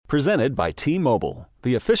Presented by T-Mobile,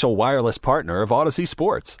 the official wireless partner of Odyssey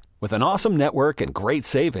Sports. With an awesome network and great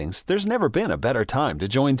savings, there's never been a better time to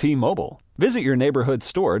join T-Mobile. Visit your neighborhood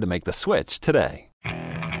store to make the switch today.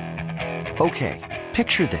 Okay,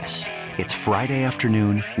 picture this. It's Friday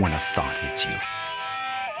afternoon when a thought hits you.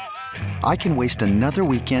 I can waste another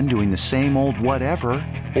weekend doing the same old whatever,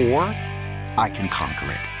 or I can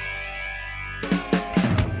conquer it.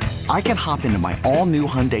 I can hop into my all-new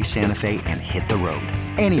Hyundai Santa Fe and hit the road.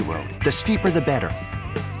 Any road. The steeper, the better.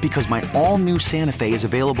 Because my all-new Santa Fe is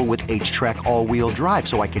available with H-Track all-wheel drive,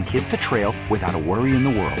 so I can hit the trail without a worry in the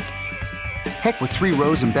world. Heck, with 3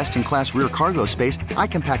 rows and best-in-class rear cargo space, I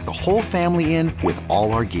can pack the whole family in with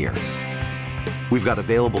all our gear. We've got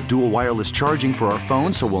available dual wireless charging for our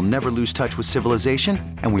phones, so we'll never lose touch with civilization,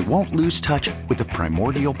 and we won't lose touch with the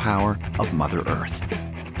primordial power of Mother Earth.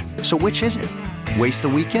 So which is it? Waste the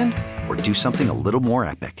weekend or do something a little more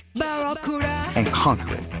epic? And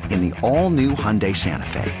conquer it in the all-new Hyundai Santa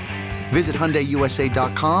Fe. Visit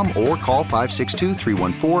HyundaiUSA.com or call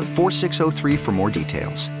 562-314-4603 for more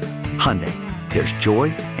details. Hyundai, there's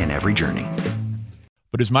joy in every journey.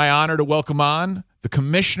 But it's my honor to welcome on the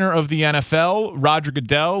commissioner of the NFL, Roger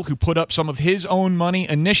Goodell, who put up some of his own money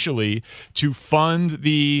initially to fund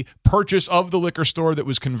the purchase of the liquor store that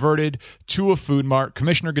was converted to a food mart.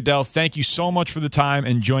 Commissioner Goodell, thank you so much for the time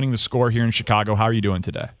and joining the Score here in Chicago. How are you doing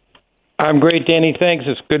today? I'm great, Danny. Thanks.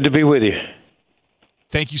 It's good to be with you.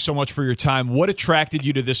 Thank you so much for your time. What attracted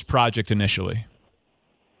you to this project initially?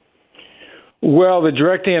 Well, the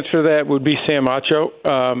direct answer to that would be Sam Acho.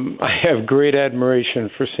 I have great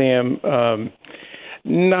admiration for Sam,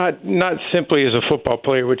 not simply as a football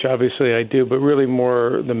player, which obviously I do, but really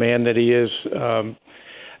more the man that he is.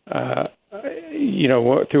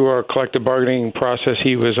 Through our collective bargaining process,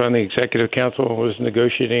 he was on the executive council and was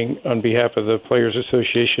negotiating on behalf of the Players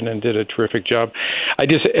Association and did a terrific job.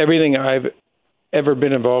 Everything I've ever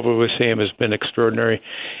been involved with Sam has been extraordinary.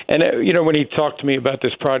 And, when he talked to me about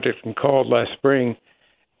this project and called last spring,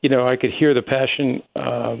 I could hear the passion,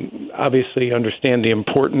 obviously understand the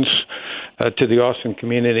importance to the Austin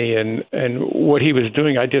community and what he was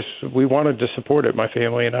doing. We wanted to support it, my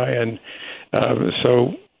family and I. And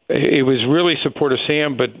so it was really supportive of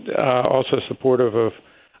Sam, but also supportive of,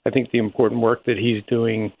 I think, the important work that he's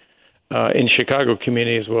doing in Chicago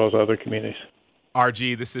community as well as other communities.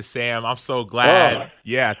 RG, this is Sam. I'm so glad. Oh,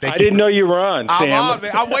 yeah, thank I you. didn't know you were on, Sam. I'm on,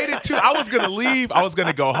 man. I waited too. I was going to leave. I was going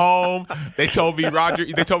to go home. They told me, Roger,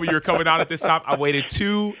 you were coming on at this time. I waited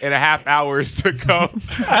 2.5 hours to come.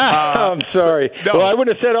 I'm sorry. No. Well, I would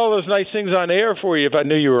have said all those nice things on air for you if I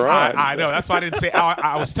knew you were on. I know. That's why I didn't say.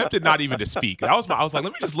 I was tempted not even to speak. I was like,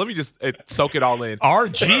 let me just soak it all in.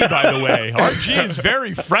 RG, by the way. RG is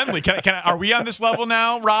very friendly. Are we on this level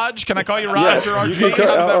now, Raj? Can I call you Raj or RG?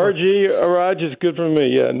 RG, Raj is good for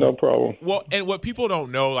me. Yeah, no problem. Well, and what people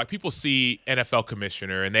don't know, like people see NFL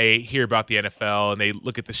commissioner and they hear about the NFL and they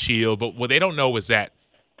look at the shield, but what they don't know is that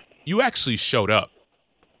you actually showed up.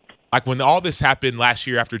 Like when all this happened last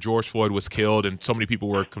year after George Floyd was killed and so many people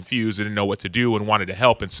were confused and didn't know what to do and wanted to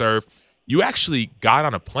help and serve, you actually got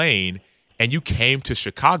on a plane and you came to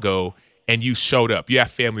Chicago and you showed up. You have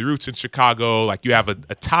family roots in Chicago, like you have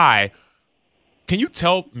a tie. Can you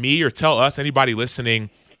tell me or tell us, anybody listening,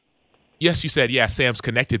 yes, you said, yeah, Sam's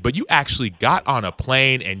connected, but you actually got on a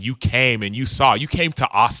plane and you came and you came to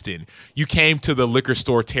Austin. You came to the liquor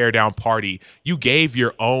store teardown party. You gave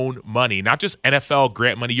your own money, not just NFL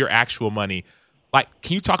grant money, your actual money. Like,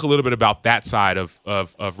 can you talk a little bit about that side of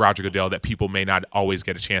Roger Goodell that people may not always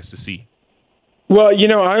get a chance to see? Well,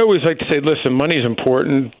 I always like to say, listen, money is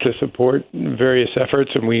important to support various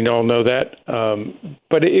efforts, and we all know that.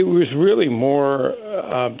 But it was really more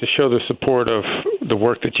to show the support of the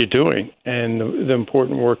work that you're doing and the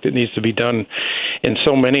important work that needs to be done in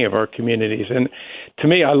so many of our communities. And to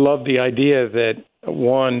me, I love the idea that,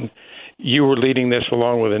 one, you were leading this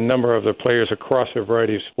along with a number of the players across a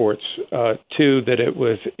variety of sports. Two, that it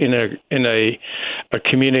was in a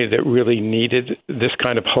community that really needed this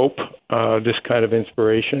kind of hope, this kind of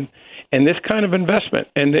inspiration, and this kind of investment.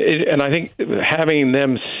 And I think having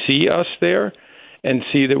them see us there and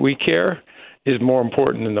see that we care is more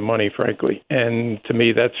important than the money, frankly. And to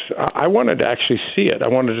me, I wanted to actually see it. I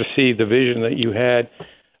wanted to see the vision that you had.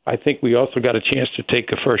 I think we also got a chance to take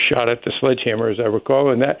the first shot at the sledgehammer, as I recall,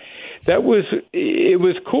 and it was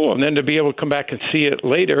cool. And then to be able to come back and see it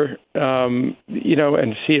later, and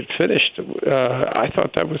see it finished, I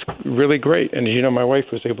thought that was really great. And my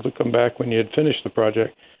wife was able to come back when you had finished the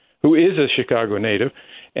project, who is a Chicago native,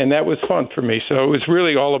 and that was fun for me. So it was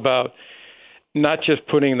really all about not just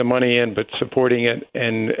putting the money in, but supporting it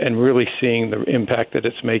and really seeing the impact that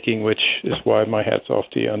it's making, which is why my hat's off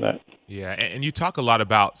to you on that. Yeah, and you talk a lot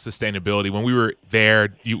about sustainability. When we were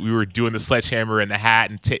there, we were doing the sledgehammer and the hat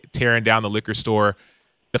and tearing down the liquor store.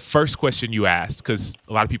 The first question you asked, because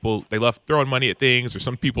a lot of people, they love throwing money at things, or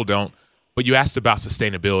some people don't, but you asked about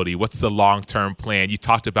sustainability. What's the long-term plan? You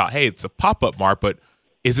talked about, hey, it's a pop-up, Mark, but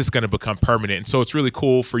is this going to become permanent? And so it's really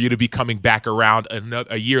cool for you to be coming back around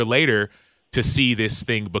a year later to see this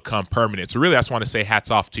thing become permanent. So really, I just want to say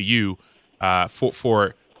hats off to you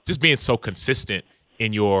for just being so consistent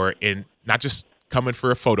in not just coming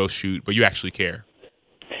for a photo shoot, but you actually care.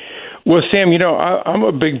 Well, Sam, I'm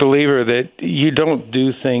a big believer that you don't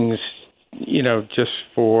do things, just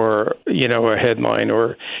for, a headline,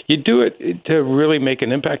 or you do it to really make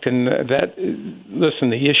an impact. And listen,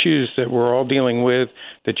 the issues that we're all dealing with,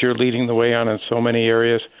 that you're leading the way on in so many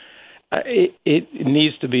areas, it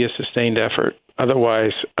needs to be a sustained effort.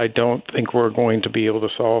 Otherwise, I don't think we're going to be able to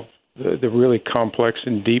solve the really complex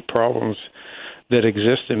and deep problems that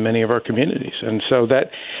exist in many of our communities. And so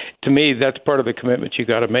that, to me, that's part of the commitment you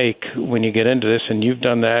got to make when you get into this, and you've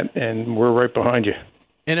done that, and we're right behind you.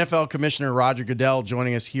 NFL Commissioner Roger Goodell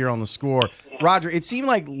joining us here on The Score. Roger, it seemed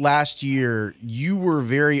like last year you were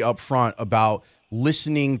very upfront about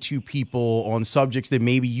listening to people on subjects that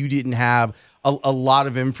maybe you didn't have a lot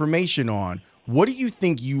of information on. What do you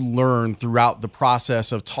think you learned throughout the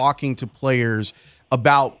process of talking to players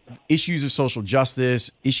about issues of social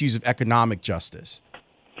justice, issues of economic justice?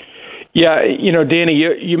 Yeah, Danny,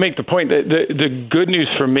 you make the point that the good news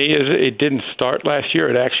for me is it didn't start last year.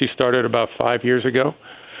 It actually started about 5 years ago,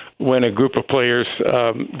 when a group of players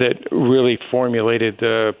that really formulated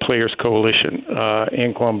the Players Coalition,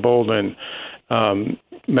 Anquan Boldin,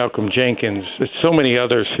 Malcolm Jenkins, so many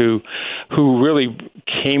others who really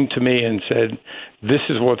came to me and said, this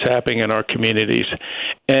is what's happening in our communities.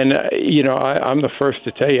 And, I'm the first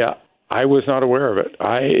to tell you, I was not aware of it.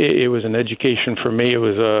 It was an education for me. It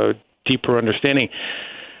was a deeper understanding.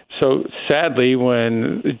 So sadly,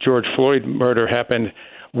 when the George Floyd murder happened,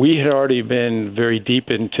 we had already been very deep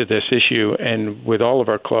into this issue, and with all of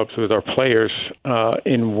our clubs, with our players,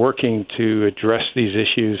 in working to address these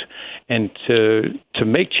issues and to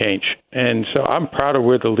make change. And so I'm proud of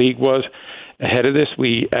where the league was ahead of this.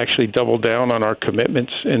 We actually doubled down on our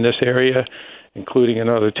commitments in this area, including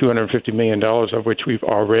another $250 million, of which we've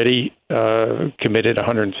already committed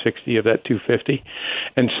 160 of that 250.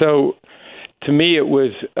 And so, to me, it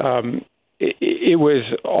was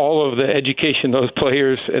all of the education those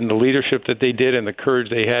players and the leadership that they did and the courage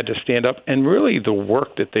they had to stand up, and really the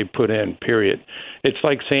work that they put in. Period. It's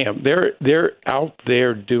like Sam; they're out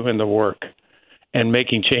there doing the work and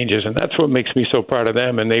making changes, and that's what makes me so proud of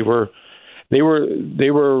them. And they were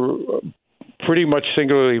pretty much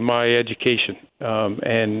singularly my education.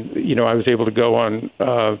 And, I was able to go on,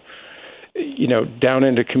 down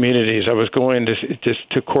into communities. I was going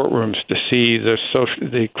to courtrooms to see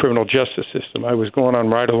the criminal justice system. I was going on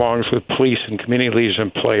ride-alongs with police and community leaders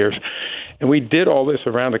and players. And we did all this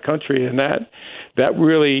around the country, and that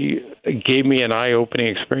really gave me an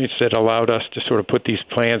eye-opening experience that allowed us to sort of put these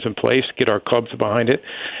plans in place, get our clubs behind it,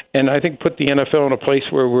 and I think put the NFL in a place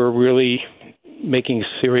where we're really making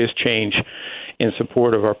serious change in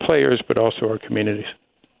support of our players, but also our communities.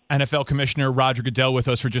 NFL Commissioner Roger Goodell with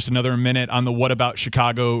us for just another minute on the What About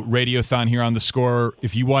Chicago Radiothon here on The Score.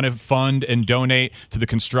 If you want to fund and donate to the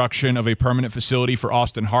construction of a permanent facility for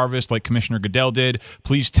Austin Harvest like Commissioner Goodell did,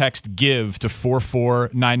 please text GIVE to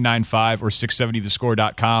 44995 or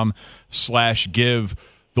 670thescore.com/give.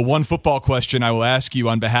 The one football question I will ask you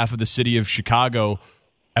on behalf of the city of Chicago: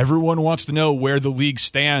 everyone wants to know where the league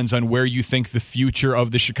stands on where you think the future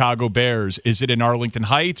of the Chicago Bears. Is it in Arlington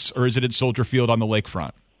Heights or is it at Soldier Field on the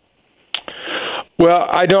lakefront? Well,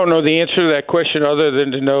 I don't know the answer to that question other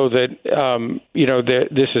than to know that, that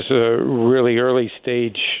this is a really early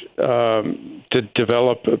stage to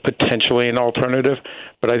develop potentially an alternative,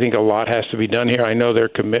 but I think a lot has to be done here. I know their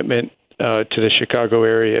commitment to the Chicago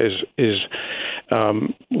area is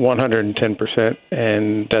 110%,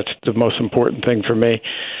 and that's the most important thing for me.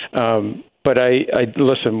 But I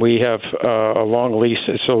listen, we have a long lease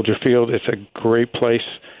at Soldier Field. It's a great place,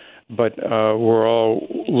 but we're all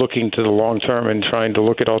looking to the long term and trying to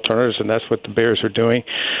look at alternatives, and that's what the Bears are doing.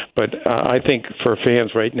 But I think for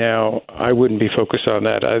fans right now, I wouldn't be focused on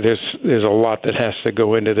that. There's a lot that has to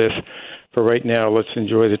go into this. For right now, let's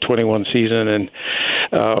enjoy the 21 season and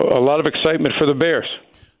a lot of excitement for the Bears.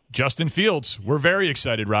 Justin Fields. We're very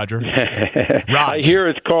excited, Roger. I hear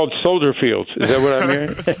it's called Soldier Fields. Is that what I'm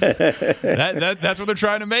hearing? That's what they're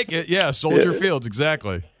trying to make it. Yeah, Soldier Fields,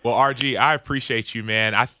 exactly. Well, RG, I appreciate you,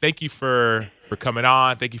 man. I thank you for coming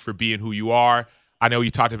on. Thank you for being who you are. I know you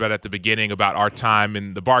talked about at the beginning about our time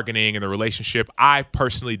and the bargaining and the relationship. I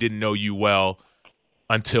personally didn't know you well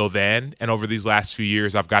until then. And over these last few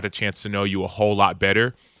years, I've got a chance to know you a whole lot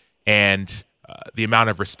better. And the amount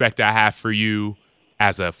of respect I have for you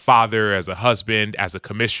as a father, as a husband, as a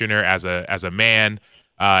commissioner, as a man,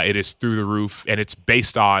 it is through the roof. And it's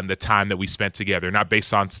based on the time that we spent together, not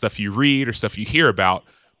based on stuff you read or stuff you hear about,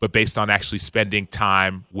 but based on actually spending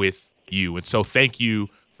time with you. And so thank you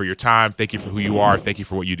for your time. Thank you for who you are. Thank you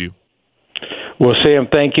for what you do. Well, Sam,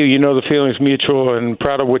 thank you. You know the feeling's mutual, and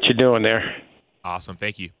proud of what you're doing there. Awesome.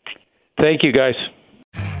 Thank you. Thank you, guys.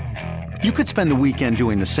 You could spend the weekend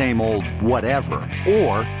doing the same old whatever,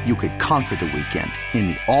 or you could conquer the weekend in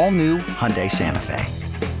the all-new Hyundai Santa Fe.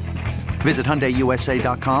 Visit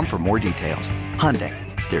HyundaiUSA.com for more details. Hyundai,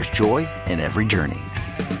 there's joy in every journey.